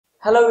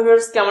Hello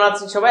viewers, কেমন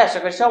আছেন সবাই? আশা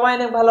করি সবাই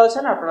অনেক ভালো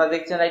আছেন। আপনারা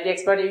দেখছেন আইটি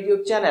এক্সপার্ট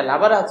ইউটিউব চ্যানেল।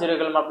 আবার হাজির হয়ে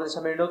গেলাম আপনাদের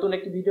সামনে নতুন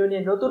একটি ভিডিও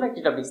নিয়ে, নতুন একটি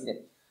টপিক নিয়ে।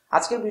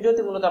 আজকের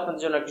ভিডিওতে মূলত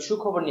আপনাদের জন্য একটি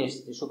সুখবর নিয়ে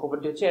এসেছি।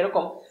 সুখবরটি হচ্ছে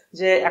এরকম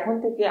যে এখন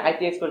থেকে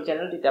আইটি এক্সপার্ট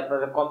চ্যানেলটিতে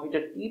আপনারা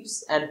কম্পিউটার টিপস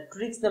অ্যান্ড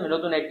ট্রিক্স নামে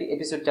নতুন একটি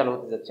এপিসোড চালু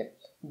হতে যাচ্ছে।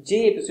 যে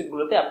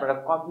এপিসোডগুলোতে আপনারা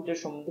কম্পিউটার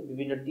সম্বন্ধে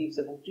বিভিন্ন টিপস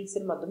এবং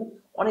ট্রিক্সের মাধ্যমে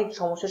অনেক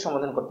সমস্যার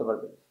সমাধান করতে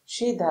পারবেন।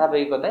 সেই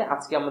ধারাবাহিকতায়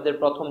আজকে আমাদের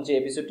প্রথম যে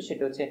এপিসোডটি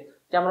সেটা হচ্ছে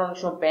যে আমরা অনেক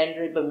সময় পেন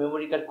ড্রাইভ বা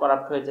মেমোরি কার্ড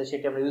করাপ্ট হয়ে যায়,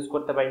 সেটা আমরা ইউজ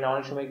করতে পারি না,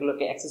 অনেক সময়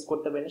এগুলোকে অ্যাক্সেস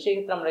করতে পারি না। সেই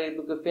ক্ষেত্রে আমরা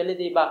এগুলোকে ফেলে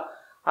দিই বা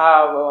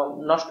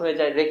নষ্ট হয়ে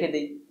যায়, রেখে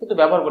দিই, কিন্তু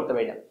ব্যবহার করতে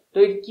পারি না। তো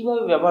এটি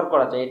কিভাবে ব্যবহার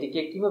করা যায়,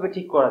 এটিকে কিভাবে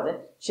ঠিক করা যায়,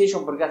 সেই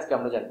সম্পর্কে আজকে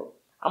আমরা জানবো।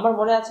 আমার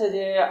মনে আছে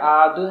যে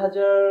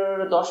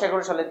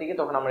 2010-11 সালের দিকে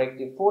তখন আমার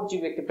একটি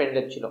 4GB একটি পেন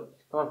ড্রাইভ ছিল।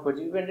 তখন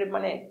 4GB পেন ড্রাইভ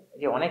মানে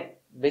যে অনেক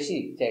বেশি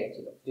জায়গা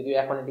ছিল, যদিও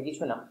এখন এটি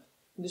কিছু না,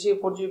 কিন্তু সেই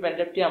 4GB পেন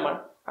ড্রাইভটি আমার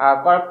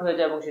করাপ্ট হয়ে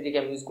যায় এবং সেটিকে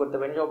আমি ইউজ করতে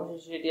পারিনি।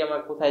 অবশেষে সেটি আমার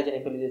কোথায় জেনে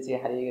ফেলে দিয়েছি,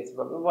 হারিয়ে গেছে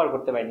বা ব্যবহার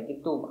করতে পারিনি।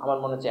 কিন্তু আমার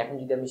মনে হচ্ছে এখন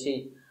যদি আমি সেই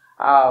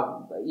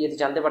ইয়েতে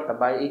জানতে পারতাম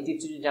বা এই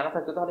টিপস যদি জানা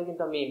থাকতো, তাহলে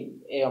কিন্তু আমি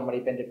আমার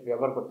এই পেন ড্রাইভটি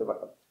ব্যবহার করতে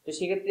পারতাম। তো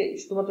সেক্ষেত্রে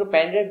শুধুমাত্র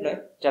পেন ড্রাইভ নয়,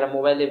 যারা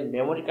মোবাইলে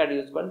মেমোরি কার্ড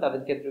ইউজ করেন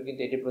তাদের ক্ষেত্রেও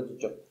কিন্তু এটি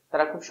প্রযোজ্য।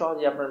 তারা খুব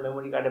সহজে আপনার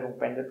মেমোরি কার্ড এবং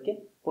পেন ড্রাইভকে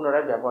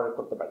পুনরায় ব্যবহার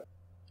করতে পারে।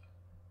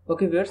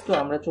 ওকে ভিউয়ার্স, তো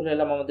আমরা চলে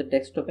এলাম আমাদের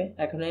ডেস্কটপে।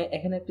 এখানে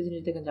একটা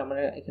জিনিস দেখেন যে আমার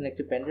এখানে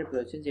একটি পেন ড্রাইভ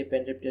রয়েছে, যে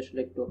পেন ড্রাইভটি আসলে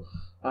একটু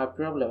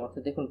প্রবলেম।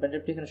 অর্থাৎ দেখুন, পেন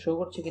ড্রাইভটি এখানে শো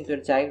করছে কিন্তু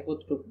এর জায়গা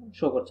কতটুকু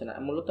শো করছে না।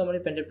 মূলত আমার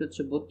এই পেন ড্রাইভটি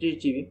হচ্ছে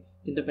 32GB,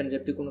 কিন্তু পেন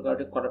ড্রাইভটি কোনো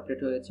কারণে করাপ্টেড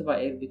হয়ে গেছে বা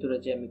এর ভিতরে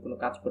যে আমি কোনো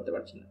কাজ করতে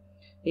পারছি না।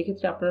 এই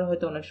ক্ষেত্রে আপনারা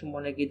হয়তো অনেক সময়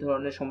অনেক এই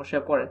ধরনের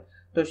সমস্যায় পড়েন।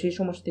 তো সেই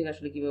সমস্যা থেকে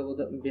আসলে কিভাবে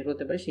বের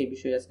হতে পারে সেই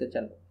বিষয়ে আজকে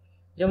জানবো।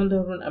 যেমন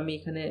ধরুন, আমি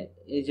এখানে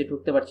এই যে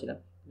ঢুকতে পারছি না।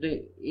 তো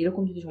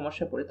এরকম যদি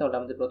সমস্যা পড়ে, তাহলে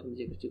আমাদের প্রথমে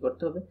যে কাজটি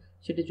করতে হবে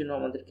সেটির জন্য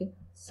আমাদেরকে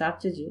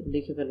সার্চে যে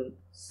লিখে ফেলুন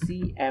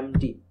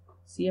সিএমডি।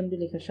 সিএমডি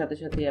লেখার সাথে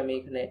সাথে আমি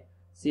এখানে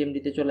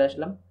সিএমডিতে চলে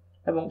আসলাম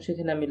এবং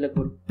সেখানে আমি লিখব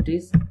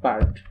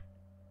ডিসকপার্ট।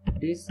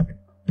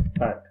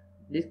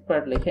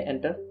 ডিসকপার্ট লিখে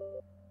এন্টার।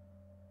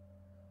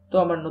 তো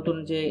আমার নতুন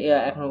যে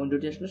এখন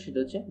উইন্ডোটি আসলো সেটা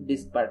হচ্ছে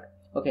ডিসকপার্ট।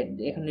 ওকে,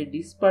 এখানে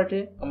ডিসকপার্টে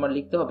আমার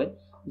লিখতে হবে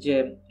যে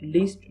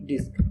লিস্ট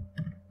ডিস্ক।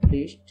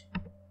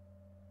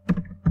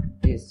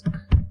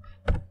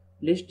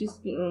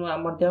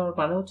 আমার দেওয়ার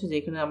মানে হচ্ছে যে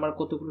এখানে আমার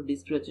কতগুলো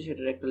ডিস্ক রয়েছে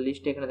সেটার একটা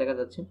লিস্ট এখানে দেখা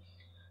যাচ্ছে।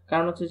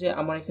 কারণ হচ্ছে যে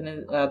আমার এখানে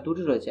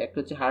দুটো রয়েছে, একটা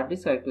হচ্ছে হার্ড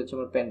ডিস্ক আর একটা হচ্ছে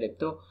আমার পেন ড্রাইভ।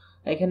 তো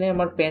এখানে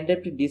আমার পেন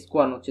ড্রাইভটি ডিস্ক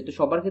 1 হচ্ছে। তো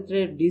সবার ক্ষেত্রে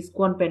ডিস্ক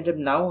 1 পেন ড্রাইভ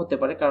নাও হতে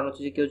পারে, কারণ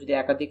হচ্ছে যে কেউ যদি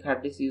একাধিক হার্ড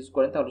ডিস্ক ইউজ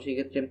করেন তাহলে সেই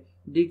ক্ষেত্রে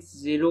ডিস্ক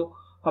 0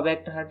 হবে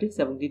একটা হার্ড ডিস্ক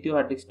এবং দ্বিতীয়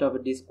হার্ড ডিস্কটা হবে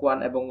ডিস্ক 1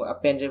 এবং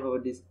পেন ড্রাইভ হবে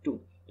ডিস্ক 2।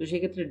 তো সেই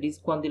ক্ষেত্রে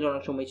ডিস্ক 1 দিলে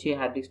অনেক সময় সেই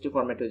হার্ড ডিস্কটি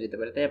ফরম্যাট হয়ে যেতে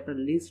পারে। তাই আপনার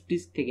লিস্ট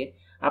ডিস্ক থেকে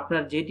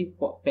আপনার যেটি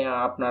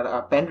আপনার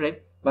পেন ড্রাইভ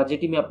বা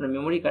যেটি আপনার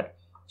মেমোরি কার্ড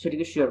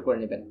সেটিকে শেয়ার করে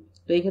নেবেন।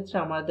 তো এই ক্ষেত্রে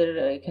আমাদের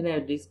এখানে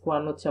ডিস্ক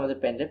 1 হচ্ছে আমাদের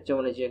পেন ড্রাইভ,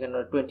 যেমন এই যে এখানে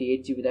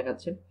 28GB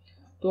দেখাচ্ছে।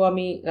 তো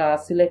আমি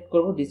সিলেক্ট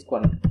করব ডিস্ক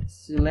 1।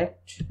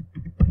 Select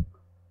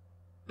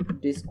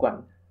disk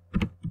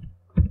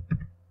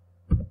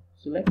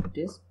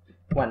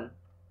 1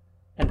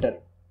 enter.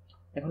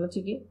 এখন হচ্ছে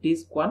কি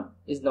ডিস্ক 1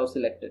 ইজ নাও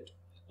সিলেক্টেড।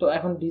 তো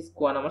এখন ডিস্ক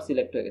 1 আমার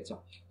সিলেক্ট হয়ে গেছে।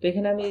 তো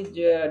এখানে আমি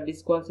যে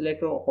ডিস্ক 1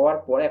 সিলেক্ট হওয়ার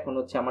পর এখন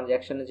হচ্ছে আমার যে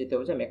অ্যাকশনে যেতে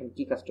হবে, আমি এখন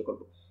কি কাজটা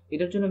করব।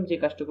 এটার জন্য আমি যে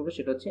কাজটা করব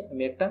সেটা হচ্ছে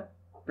আমি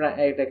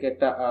এটাকে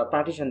একটা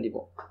পার্টিশন দিব।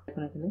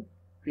 এখন এখানে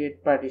ক্রিয়েট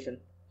পার্টিশন।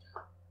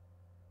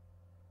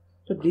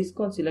 তো ডিস্ক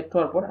 1 সিলেক্ট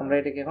হওয়ার পর আমরা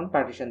এটাকে এখন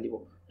পার্টিশন দিব।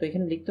 তো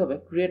এখানে লিখতে হবে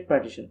create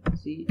partition,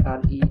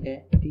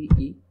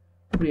 CREATE,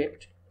 create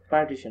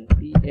partition,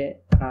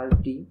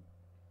 PARTITION,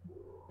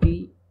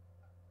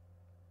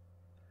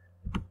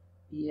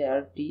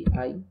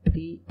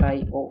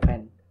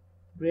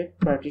 create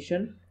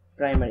partition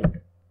primary.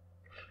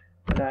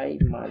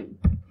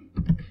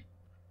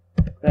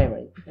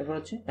 এরপর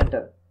হচ্ছে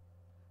এন্টার।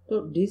 তো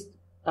ডিস্ক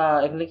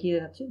এখানে কি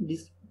দেখাচ্ছে,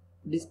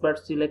 ডিসকপার্ট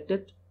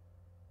সিলেক্টেড।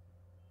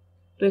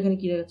 তো এখানে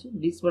কি দেখাচ্ছে,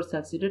 ডিসকপার্ট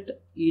succeeded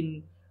in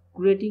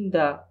creating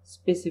the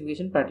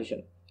specification partition.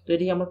 তো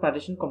এটি আমার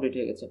পার্টিশন কমপ্লিট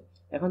হয়ে গেছে।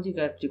 এখন যে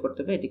কাজটি করতে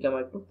হবে, এটিকে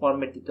আমার একটু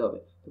ফরম্যাট দিতে হবে।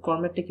 তো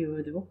ফরম্যাটটা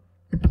কিভাবে দেব,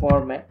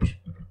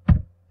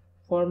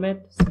 format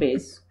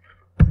space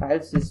file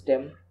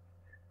system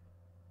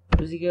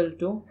is equal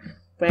to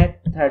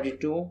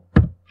FAT32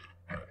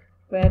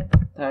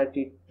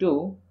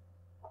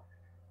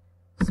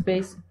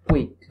 space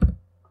quick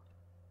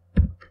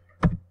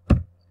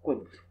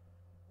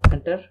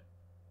enter.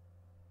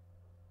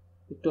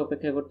 একটু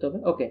অপেক্ষা করতে হবে।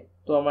 ওকে,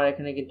 তো আমার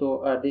এখানে কিন্তু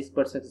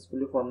ডিসকপার্ট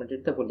সাকসেসফুলি ফরম্যাটেড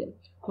তা বললাম।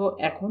 তো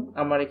এখন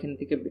আমার এখান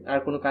থেকে আর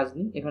কোনো কাজ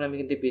নেই, এখন আমি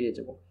কিন্তু বেরিয়ে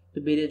যাব। তো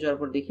বেরিয়ে যাওয়ার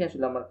পর দেখি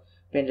আসলে আমার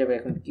পেন ড্রাইভে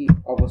এখন কি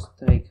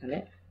অবস্থা এখানে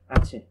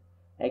আছে।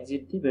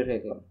 এক্সিট দিয়ে বের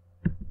হয়ে গেলাম।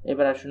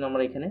 এবার আসুন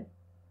আমরা এখানে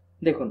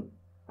দেখুন,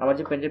 আমার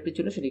যে পেন ড্রাইভটি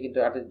ছিল সেটি কিন্তু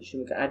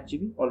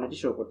 28.8GB অলরেডি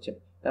শো করছে।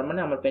 তার মানে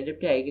আমার পেন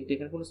ড্রাইভটি আগে কিন্তু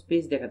এখানে কোনো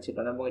স্পেস দেখাচ্ছিল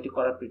না এবং এটি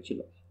করাপ্টেড ছিল।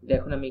 কিন্তু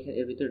এখন আমি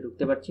এর ভিতরে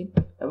ঢুকতে পারছি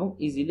এবং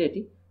ইজিলি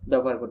এটি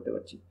ব্যবহার করতে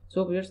পারছি। সো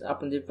ভিউয়ার্স,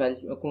 আপনাদের ফাইল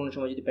কোনো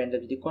সময় যদি পেন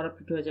ড্রাইভ যদি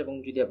করাপ্টেড হয়ে যায় এবং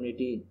যদি আপনি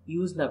এটি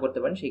ইউজ না করতে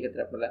পারেন, সেই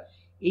ক্ষেত্রে আপনারা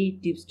এই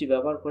টিপসটি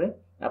ব্যবহার করে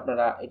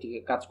আপনারা এটিকে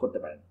কাজ করতে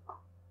পারেন।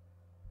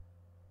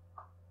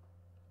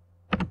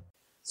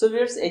 সো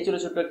ভিউয়ার্স, এই ছিল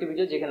ছোট্ট একটি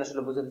ভিডিও যেখানে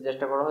আসলে বোঝাতে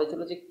চেষ্টা করা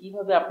হয়েছিল যে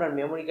কিভাবে আপনার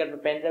মেমোরি কার্ড বা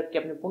পেন ড্রাইভকে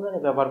আপনি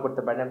পুনরায় ব্যবহার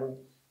করতে পারেন এবং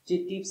যে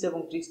টিপস এবং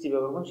ট্রিক্সটি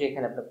ব্যবহার করুন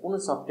সেখানে আপনার কোনো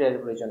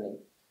সফটওয়্যারের প্রয়োজন নেই,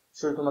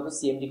 শুধুমাত্র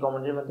সিএমডি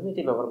কমান্ডের মাধ্যমে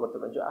এটি ব্যবহার করতে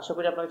পারেন। আশা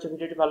করি আপনার কাছে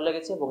ভিডিওটি ভালো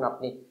লেগেছে এবং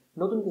আপনি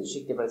নতুন কিছু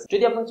শিখতে পারছেন।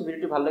 যদি আপনার কাছে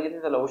ভিডিওটি ভালো লেগেছে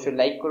তাহলে অবশ্যই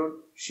লাইক করুন,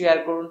 শেয়ার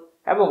করুন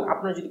এবং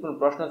আপনার যদি কোনো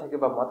প্রশ্ন থাকে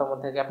বা মতামত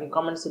থাকে আপনি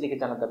কমেন্টসে লিখে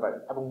জানাতে পারেন।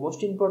 এবং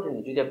মোস্ট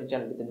ইম্পর্টেন্টলি, যদি আপনি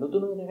চ্যানেলটিতে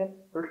নতুন হয়ে থাকেন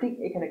তাহলে ঠিক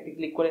এখানে একটি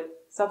ক্লিক করে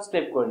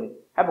সাবস্ক্রাইব করে নিন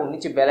এবং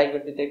নিচে বেল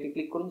আইকনটিতে একটি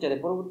ক্লিক করুন যাতে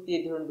পরবর্তী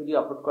এই ধরনের ভিডিও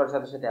আপলোড করার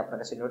সাথে সাথে আপনার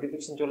কাছে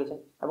নোটিফিকেশন চলে যায়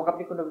এবং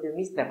আপনি কোনো ভিডিও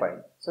মিস না করেন।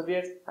 সো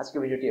ভিউয়ার্স, আজকে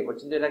ভিডিওটি এ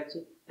পর্যন্তই রাখছি।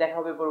 দেখা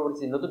হবে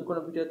পরবর্তী নতুন কোনো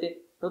ভিডিওতে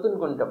নতুন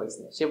কোনো টপিকস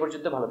নিয়ে। সে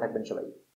পর্যন্ত ভালো থাকবেন সবাই।